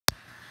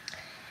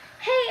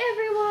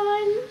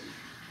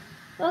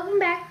Welcome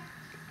back.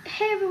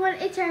 Hey everyone,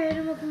 it's Ariane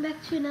and welcome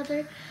back to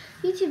another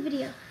YouTube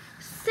video.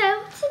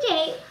 So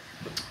today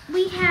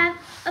we have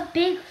a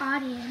big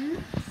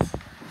audience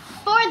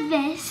for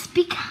this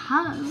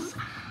because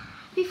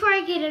before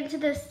I get into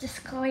this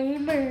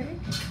disclaimer,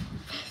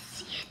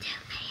 this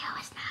YouTube video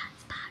is not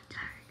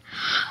sponsored.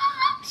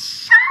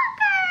 Shocker!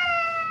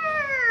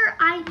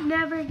 I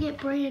never get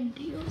brand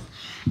deals.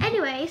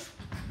 Anyways,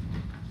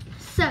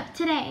 so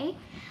today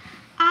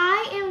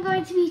I am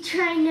going to be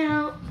trying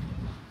out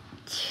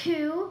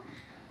 2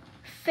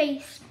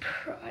 face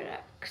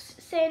products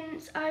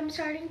since I'm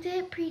starting to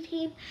hit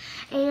preteen,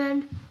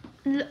 and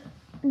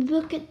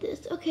look at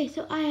this. Okay,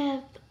 so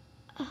I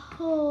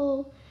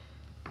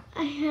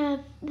have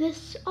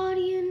this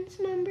audience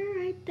member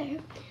right there.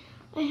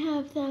 I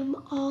have them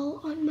all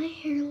on my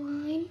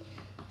hairline.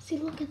 See,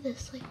 look at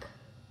this, like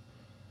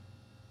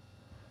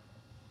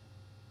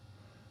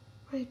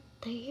right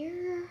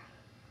there,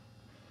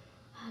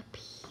 up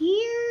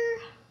here,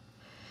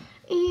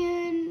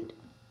 and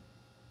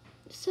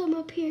some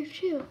up here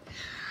too.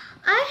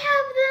 I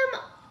have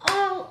them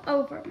all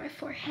over my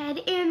forehead,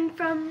 and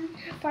from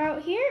far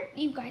out here,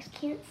 you guys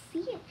can't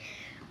see it.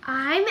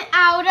 I'm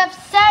out of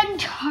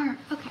center.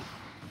 Okay,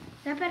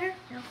 is that better?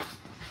 No.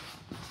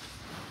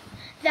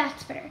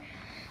 That's better.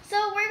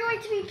 So we're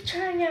going to be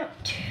trying out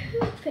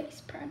 2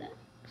 face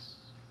products.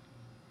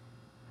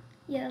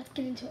 Yeah, let's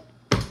get into it.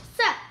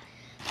 So,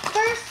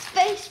 first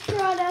face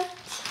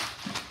product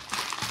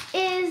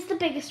is the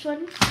biggest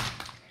one.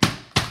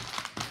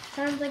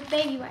 Sounds like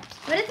baby wipes,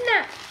 but it's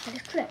not. It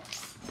is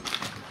clips.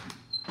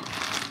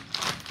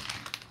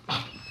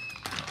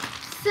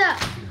 So,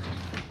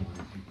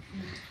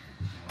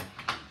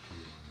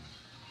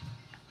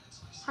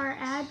 our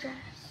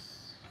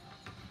address.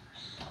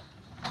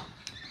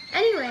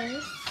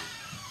 Anyways,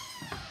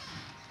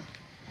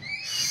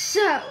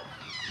 so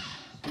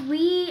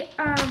we're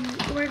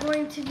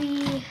going to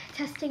be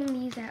testing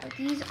these out.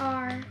 These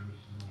are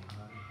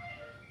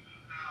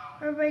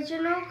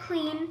Original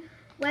Clean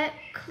wet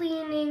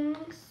cleaning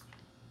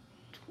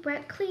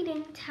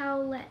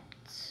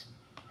towelettes.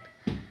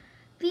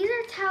 These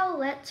are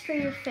towelettes for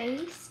your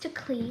face to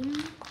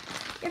clean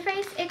your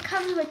face. It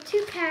comes with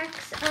 2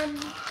 packs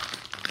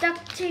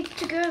duct taped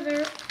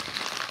together.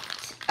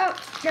 Oh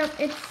no,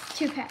 it's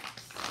 2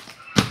 packs.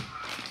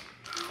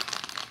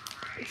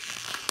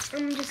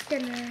 I'm just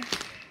gonna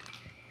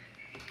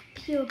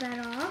peel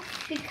that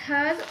off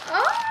because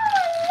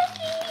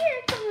looky,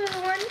 here comes the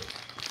 1,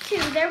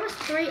 2. There was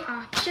 3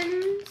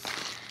 options.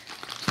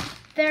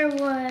 There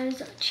was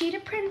a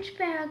cheetah print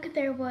bag,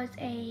 there was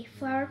a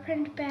flower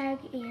print bag,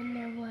 and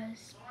there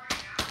was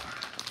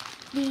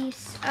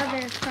these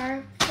other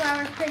flower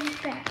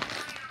print bags.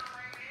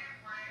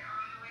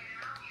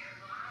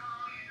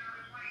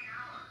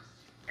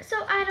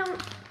 So I don't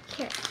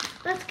care.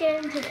 Let's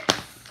get into this.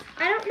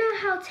 I don't know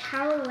how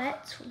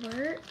towelettes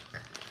work.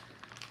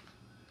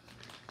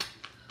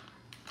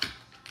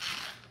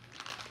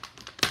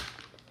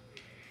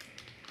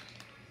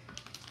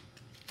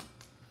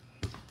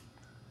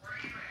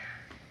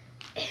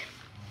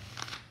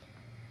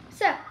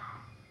 So,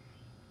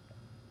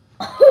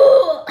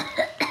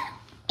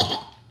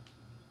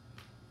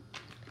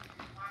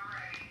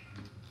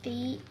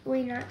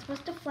 we're not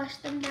supposed to flush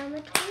them down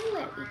the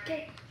toilet. We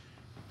get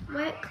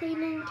wet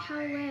cleaning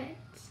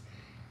towelettes.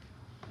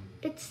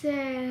 It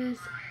says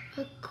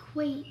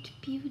Equate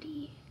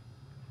Beauty.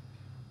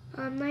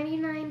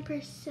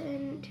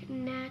 99%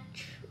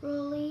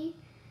 naturally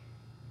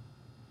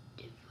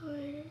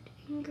devoid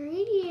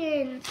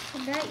ingredients.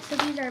 Nice. So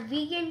these are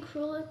vegan,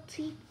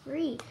 cruelty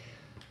free.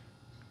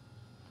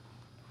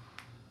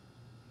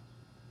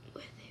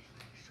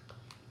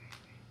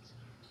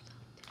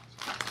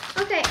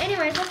 Okay,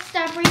 anyways, let's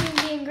stop reading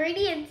the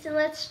ingredients and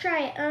let's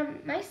try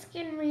it. My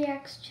skin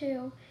reacts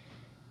to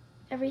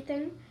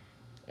everything.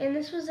 And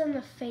this was in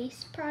the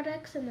face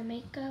products and the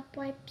makeup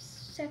wipes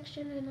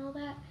section and all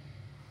that.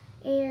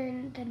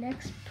 And the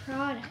next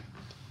product,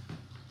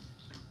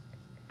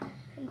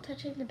 I'm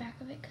touching the back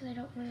of it because I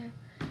don't want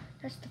to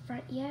touch the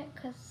front yet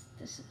because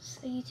this is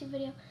a YouTube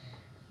video.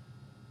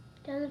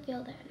 Doesn't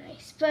feel that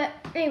nice. But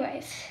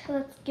anyways,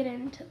 let's get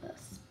into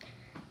this.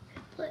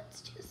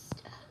 Let's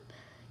just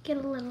get a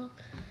little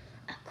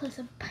up close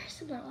and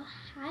personal.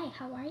 Hi,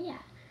 how are ya?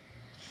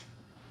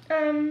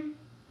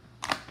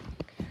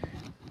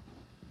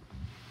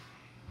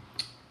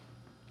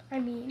 I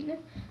mean,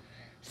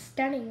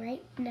 stunning,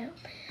 right? No.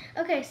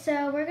 Okay,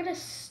 so we're gonna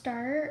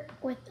start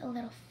with a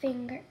little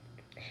finger.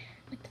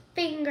 With the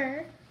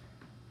finger.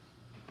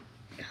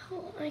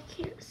 Oh, I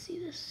can't see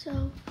this,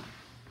 so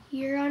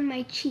you're on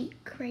my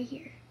cheek right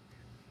here.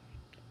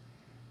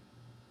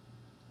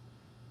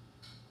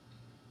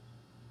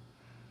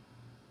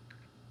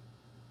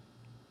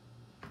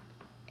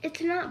 It's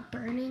not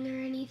burning or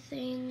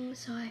anything,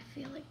 so I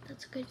feel like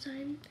that's a good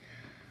sign.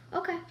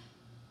 Okay.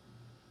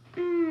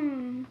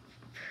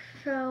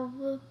 So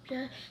we'll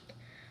just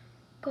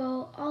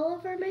go all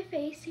over my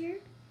face here.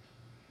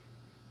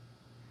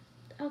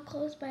 I'll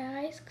close my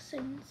eyes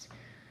since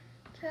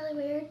it's really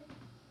weird.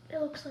 It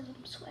looks like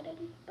I'm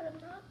sweating, but I'm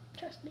not,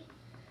 trust me.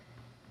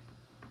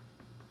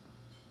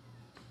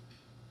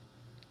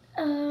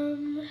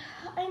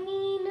 I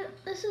mean,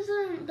 this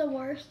isn't the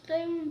worst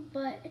thing,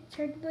 but it's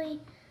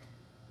certainly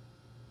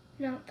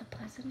not the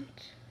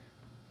pleasant.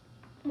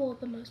 Well,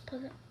 the most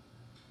pleasant.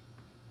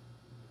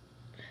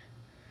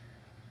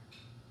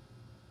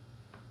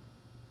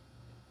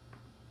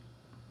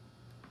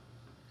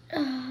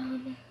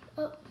 Oh,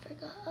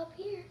 forgot up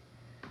here.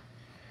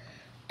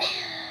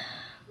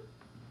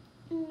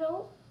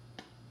 Nope.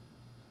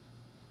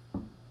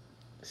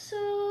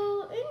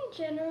 So, in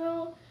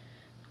general,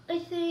 I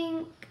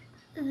think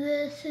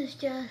this is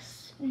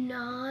just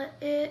not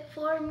it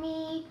for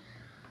me,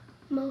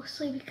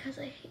 mostly because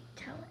I hate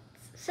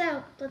tellets.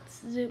 So,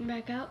 let's zoom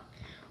back out.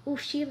 Oh,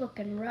 she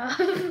looking rough.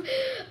 Here,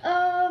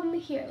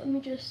 let me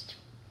just...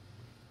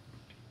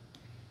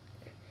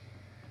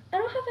 I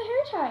don't have a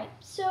hair tie,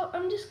 so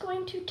I'm just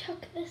going to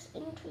tuck this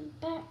into the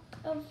back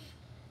of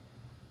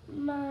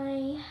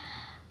my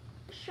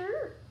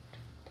shirt.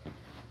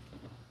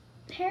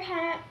 Hair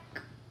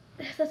hack.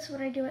 That's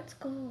what I do at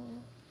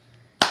school.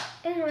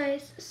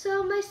 Anyways,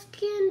 so my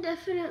skin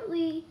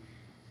definitely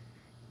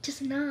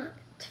does not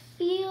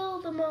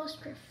feel the most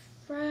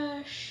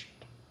refreshed.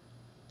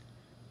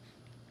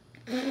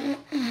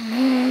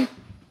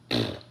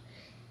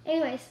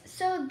 Anyways,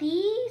 so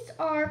these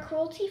are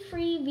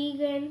cruelty-free,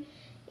 vegan,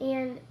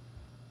 and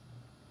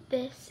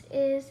this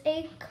is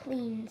a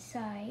clean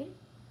side.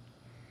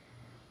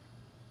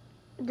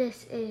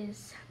 This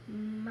is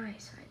my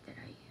side that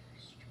I used.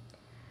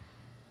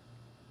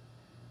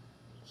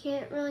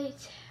 Can't really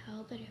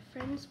tell the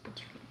difference, but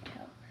you can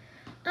tell.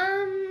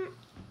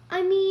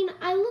 I mean,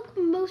 I look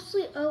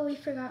mostly, oh, we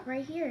forgot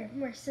right here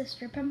where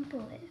Sister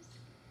Pimple is.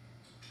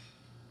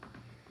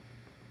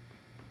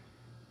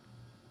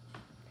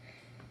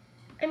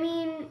 I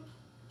mean,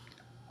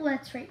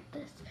 let's rate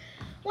this.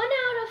 1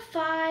 out of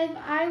 5,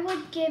 I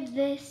would give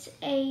this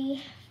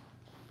a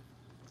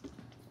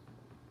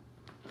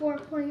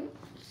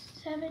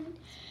 4.7.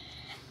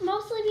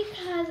 Mostly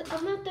because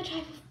I'm not the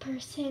type of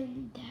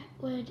person that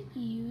would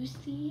use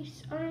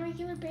these on a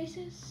regular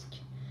basis.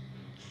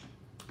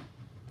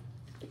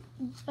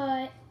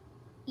 But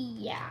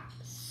yeah,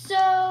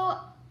 so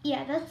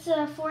yeah, that's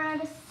a 4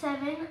 out of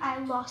 7. I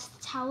lost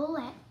the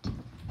towelette.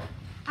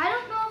 I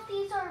don't know if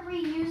these are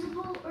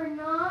reusable or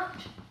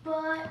not,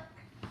 but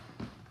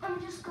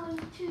I'm just going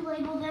to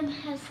label them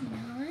as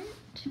not,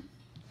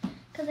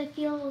 because I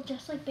feel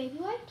just like baby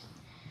wipes.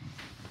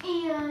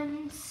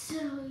 And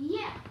so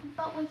yeah,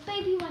 but with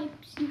baby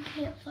wipes, you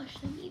can't flush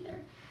them either.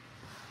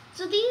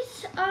 So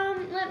these,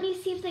 let me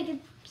see if they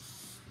can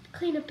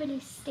clean up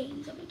any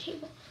stains on my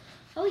table.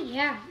 Oh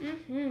yeah,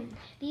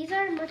 these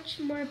are much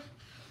more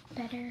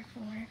better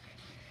for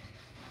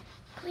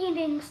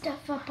cleaning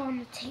stuff up on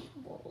the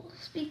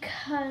tables,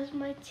 because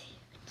my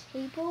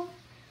table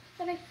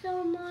that I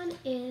film on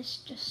is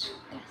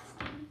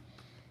disgusting.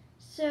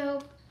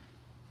 So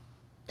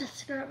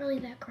that's not really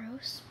that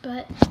gross,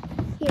 but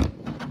here,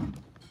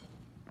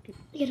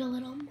 get a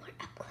little more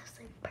up close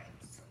and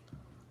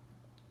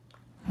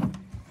personal.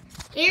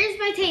 Here's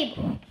my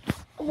table.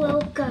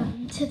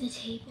 Welcome to the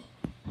table.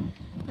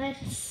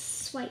 Let's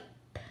swipe.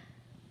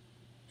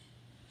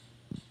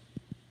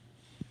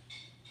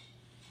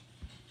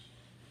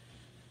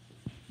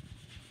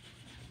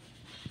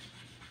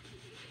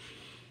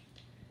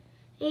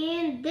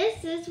 And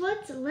this is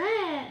what's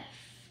left.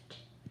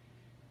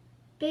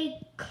 Big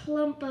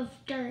clump of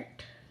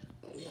dirt.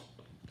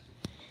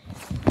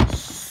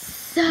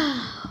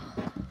 So,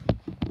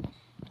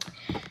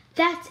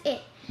 that's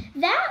it.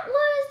 That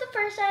was the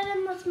first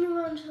item. Let's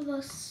move on to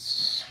the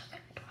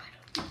second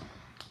item.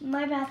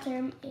 My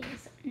bathroom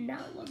is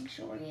not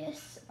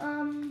luxurious.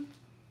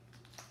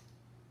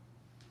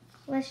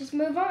 Let's just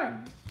move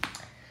on.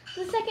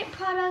 The second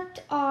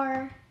product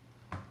are,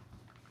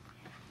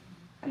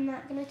 I'm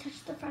not gonna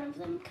touch the front of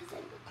them because they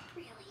look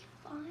really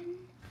fun.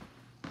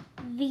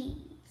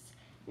 These.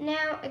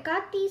 Now, I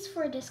got these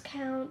for a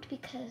discount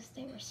because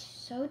they were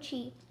so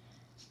cheap.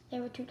 They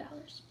were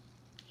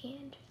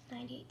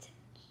 $2.98.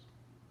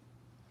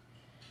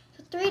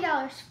 So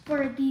 $3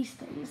 for these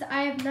things.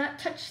 I have not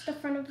touched the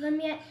front of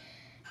them yet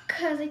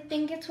because I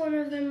think it's one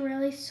of them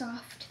really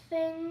soft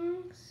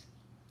things.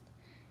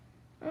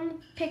 On the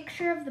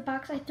picture of the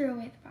box, I threw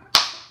away the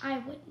box. I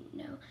wouldn't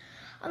know.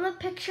 On the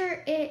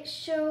picture, it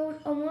showed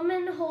a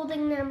woman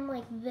holding them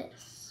like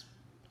this.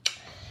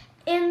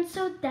 And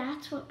so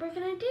that's what we're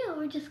gonna do.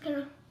 We're just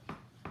gonna,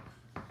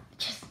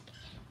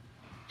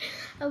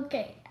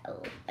 okay,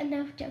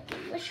 enough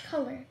joking. Which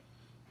color?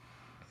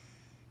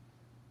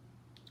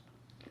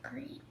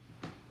 Green.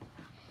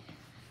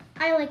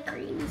 I like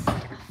green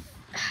stuff.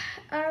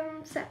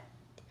 So,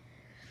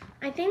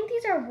 I think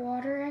these are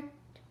water.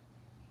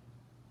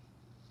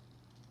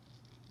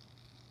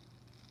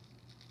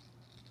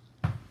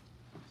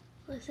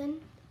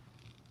 Listen.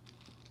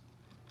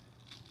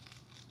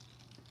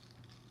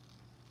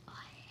 Oh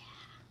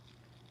yeah.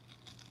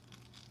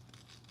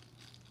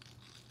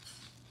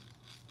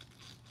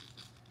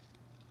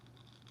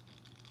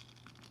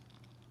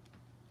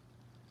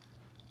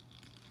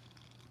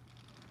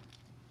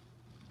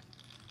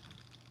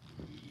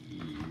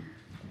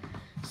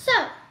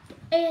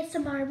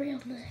 ASMR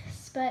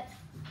realness, but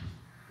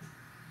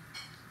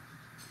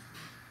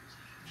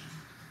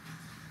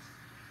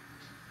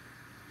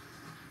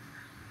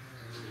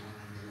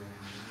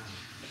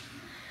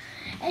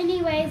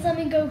anyways, let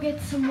me go get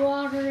some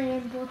water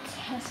and we'll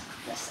test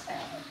this out.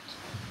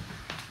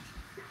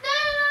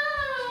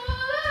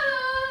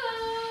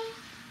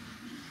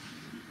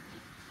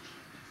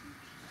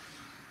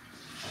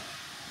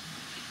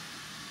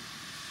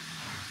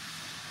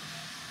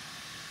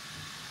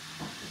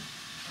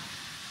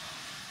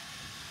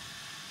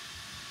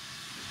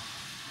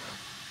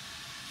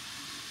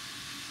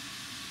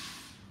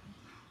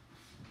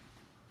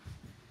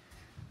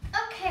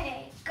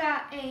 Okay,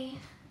 got a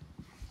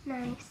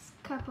nice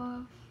cup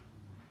of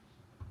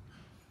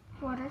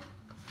water.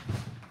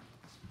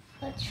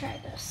 Let's try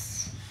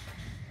this.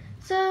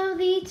 So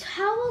the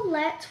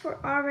towelettes were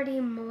already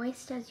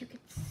moist, as you can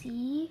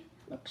see.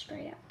 Looks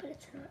straight up, but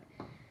it's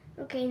not.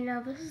 Okay,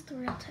 now this is the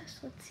real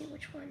test. Let's see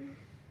which one.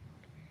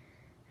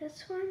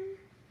 This one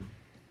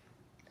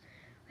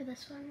or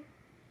this one?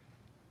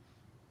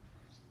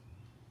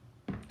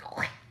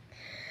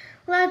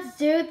 Let's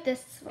do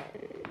this one.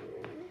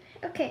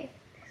 Okay,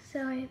 so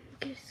I'm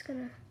just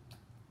gonna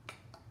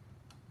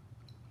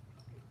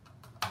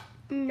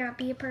not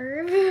be a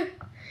perv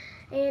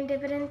and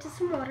dip it into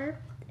some water.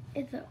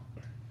 It's up.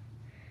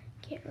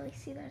 Can't really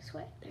see that it's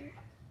wet there.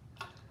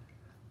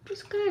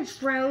 Just gonna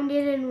drown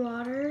it in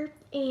water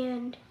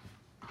and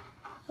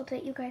hope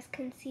that you guys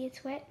can see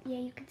it's wet. Yeah,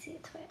 you can see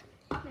it's wet.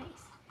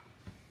 Nice.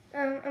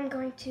 I'm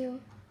going to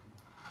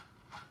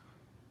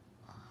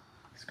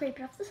scrape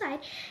it off the side.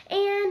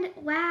 And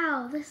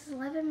wow, this is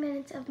 11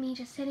 minutes of me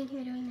just sitting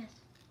here doing this.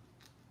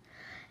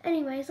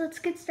 Anyways, let's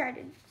get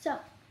started. So,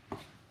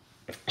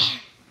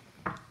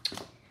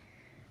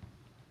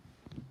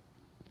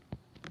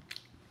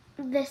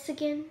 this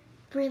again,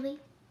 really?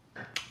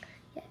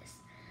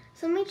 Yes.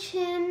 So my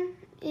chin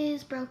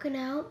is broken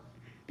out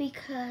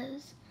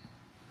because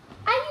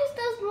I used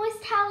those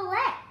moist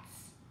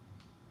towelettes.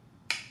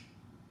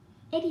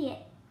 Idiot.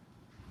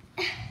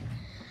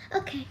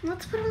 Okay,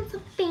 let's put on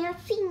some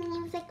fancy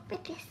music for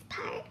this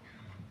part.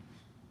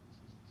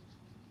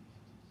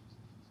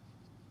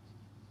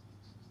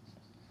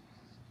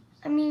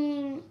 I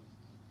mean,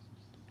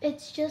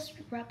 it's just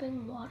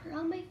rubbing water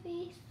on my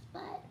face,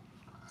 but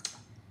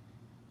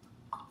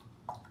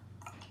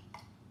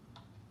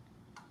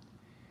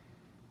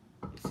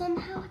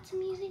somehow it's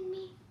amusing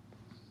me.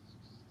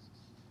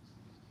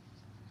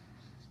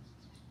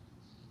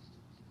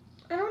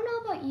 I don't know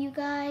about you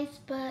guys,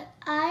 but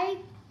I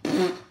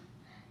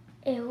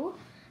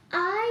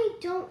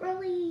don't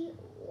really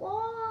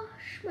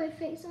wash my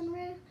face on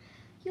a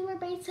regular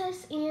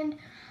basis, and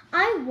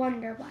I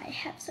wonder why I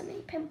have so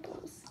many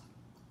pimples.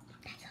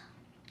 That's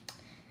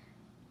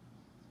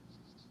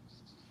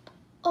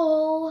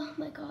all. Oh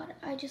my god,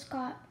 I just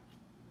got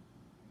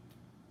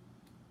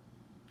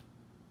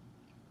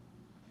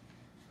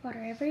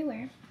water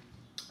everywhere.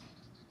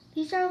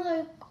 These are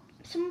like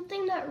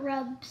something that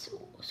rubs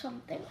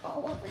something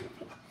all over your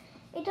face.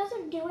 It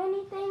doesn't do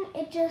anything,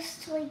 it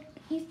just like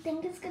you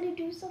think it's gonna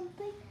do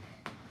something.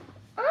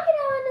 I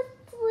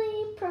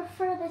honestly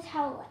prefer the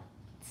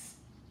towelettes.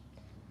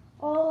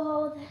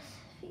 Oh, this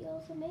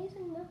feels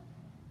amazing though.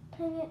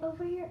 Putting it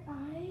over your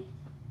eye.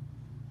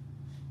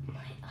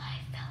 My eye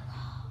fell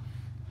off.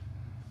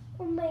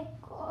 Oh my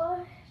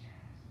god.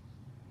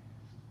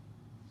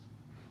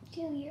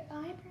 Do your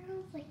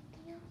eyebrows like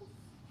nails?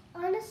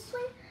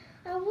 Honestly,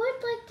 I would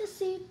like to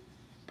see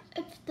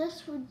if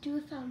this would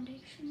do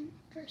foundation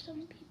for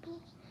some people.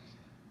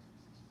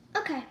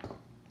 Okay,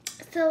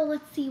 so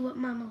let's see what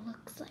Mama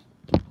looks like.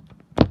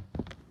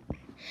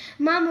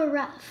 Mama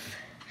rough.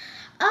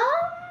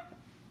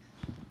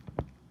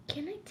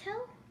 Can I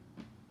tell?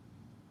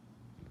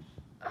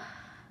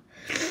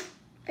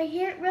 I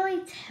can't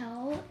really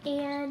tell,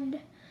 and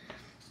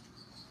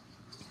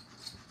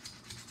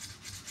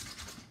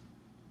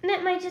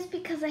it might just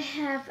because I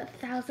have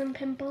 1,000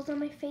 pimples on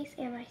my face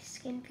and my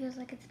skin feels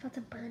like it's about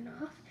to burn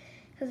off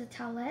because of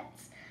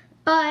towelettes.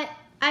 But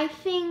I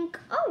think,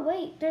 oh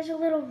wait, there's a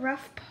little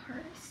rough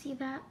part. See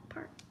that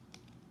part?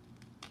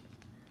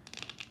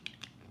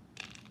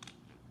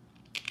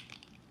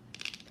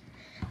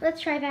 Let's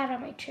try that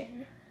on my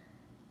chin.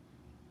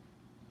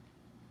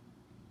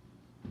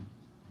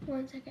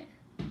 One second.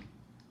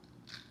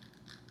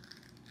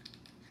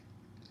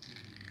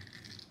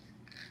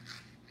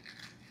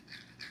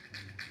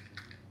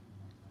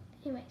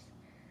 Anyways,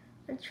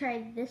 let's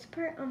try this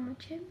part on my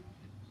chin.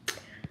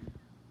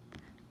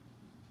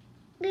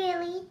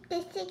 Really?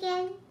 This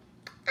again?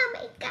 Oh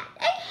my god,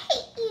 I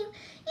hate you.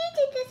 You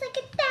did this like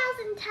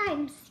 1,000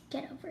 times.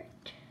 Get over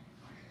it.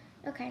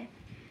 Okay.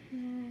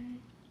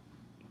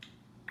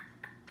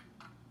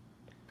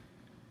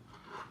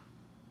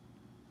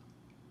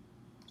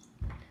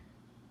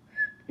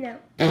 No.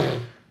 I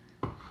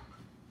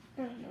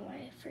don't know why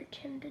I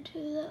pretended to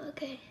do that.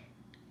 Okay.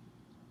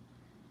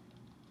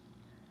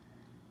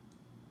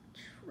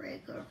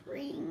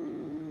 Triggering.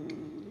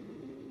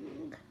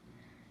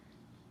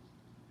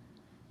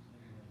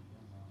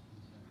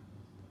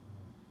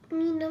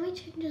 my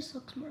chin just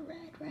looks more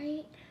red,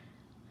 right?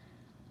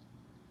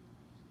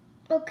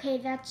 Okay,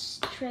 that's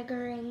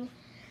triggering.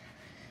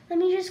 Let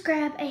me just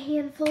grab a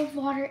handful of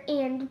water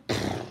and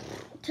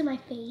to my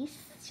face.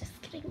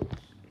 Just kidding.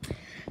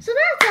 So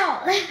that's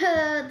all.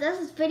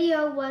 This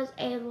video was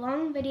a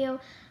long video.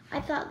 I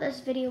thought this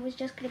video was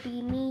just going to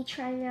be me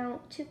trying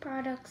out 2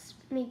 products,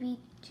 maybe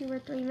 2 or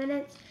 3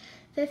 minutes.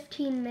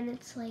 15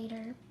 minutes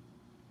later.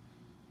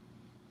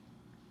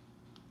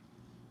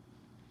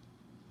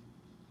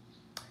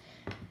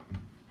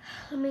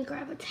 Let me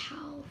grab a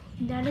towel.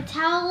 Not a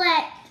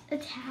towelette, a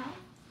towel.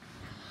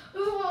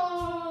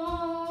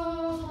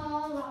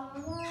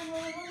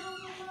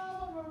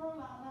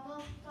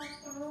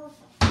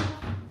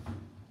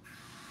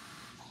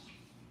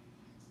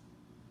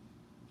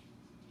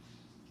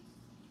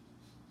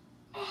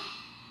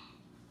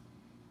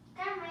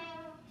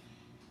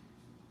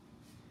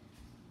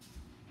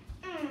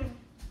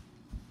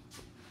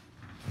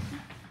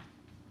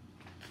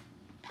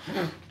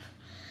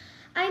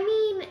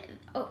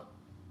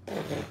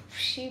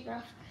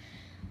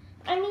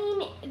 I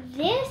mean,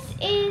 this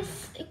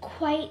is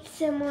quite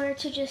similar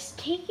to just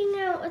taking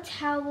out a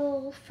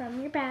towel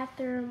from your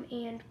bathroom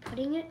and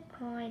putting it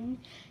on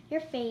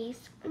your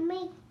face. Oh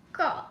my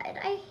God,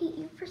 I hate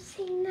you for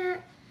saying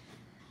that.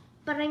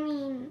 But I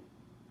mean,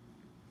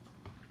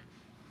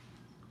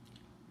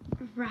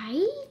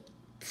 right?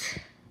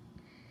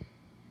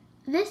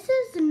 This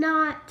is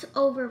not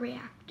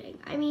overreacting.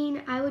 I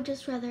mean, I would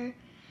just rather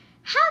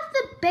have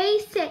the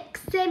basic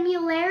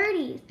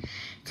similarities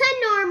to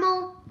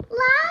normal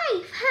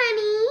life,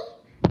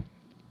 honey.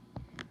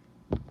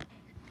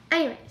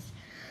 Anyways,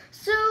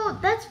 so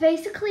that's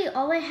basically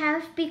all I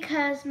have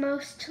because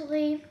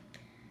mostly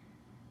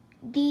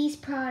these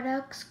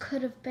products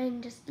could have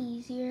been just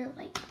easier.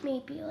 Like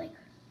maybe like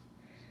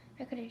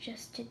I could have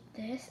just did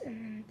this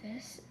and then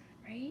this,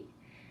 right?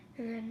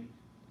 And then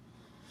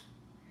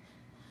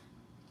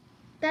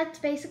that's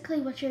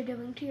basically what you're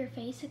doing to your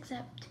face,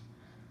 except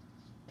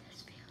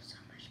this feels so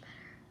much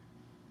better.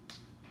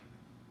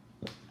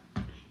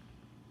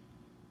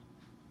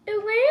 It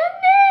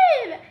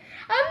landed!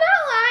 I'm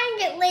not lying,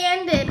 it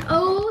landed.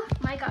 Oh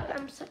my God,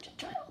 I'm such a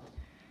child.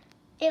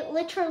 It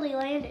literally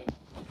landed.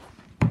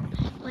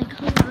 Like,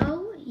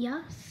 hello?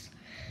 Yes.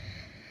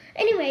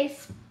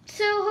 Anyways,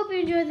 so hope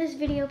you enjoyed this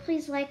video.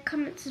 Please like,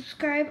 comment,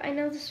 subscribe. I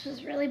know this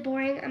was really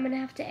boring. I'm gonna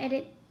have to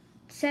edit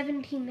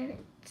 17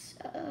 minutes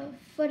of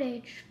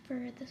footage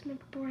for this much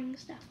boring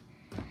stuff.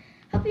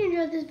 Hope you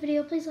enjoyed this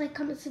video. Please like,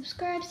 comment,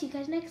 subscribe. See you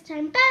guys next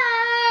time.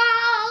 Bye!